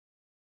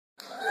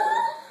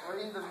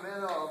in the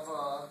middle of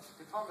a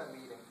department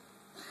meeting.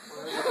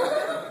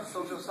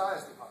 Social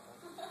science department.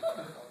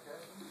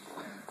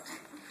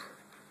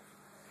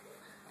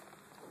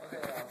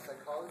 Okay,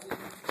 psychology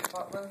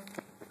department.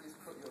 Please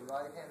put your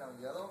right hand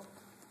on yellow.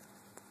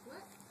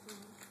 What?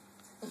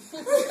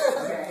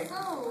 Okay.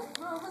 Oh,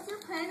 well, how's your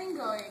planning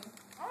going?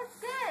 Oh, it's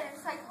good. In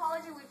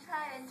psychology, we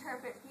try to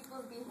interpret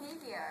people's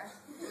behavior.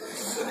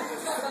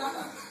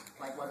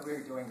 Like what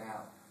we're doing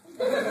now.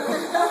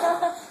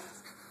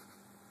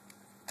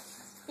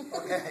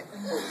 Okay.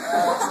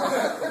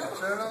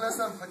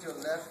 Journalism, put your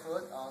left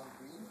foot on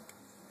green.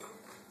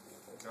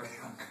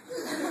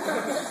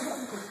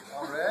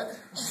 On red.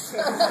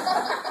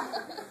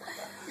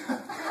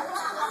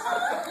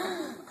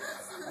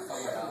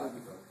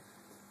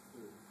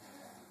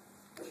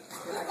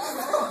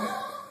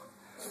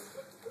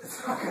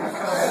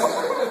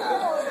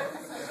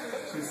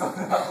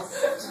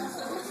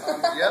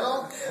 Yellow.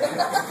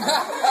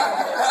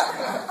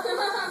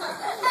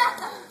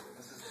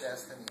 This is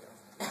destiny.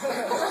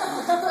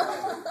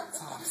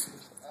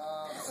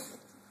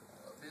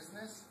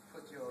 Business,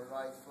 put your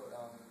right foot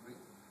on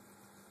green.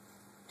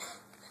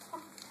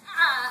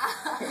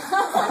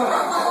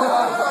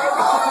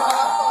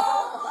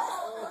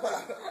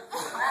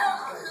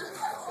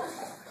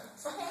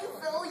 Hey,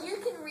 Phil, you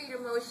can read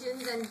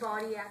emotions and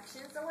body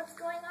actions, so what's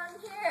going on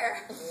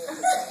here?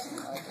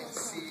 I can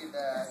see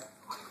that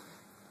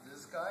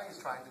this guy is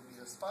trying to be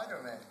a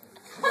Spider-Man.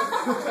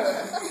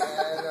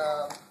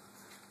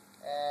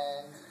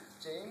 and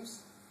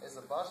James is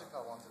a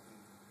Bajika want to be.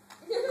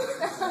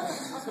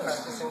 He's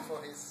practicing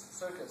for his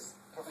circus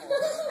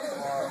performance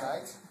tomorrow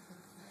night.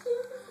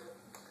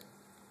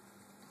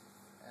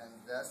 And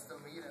that's the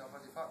meeting of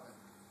our department.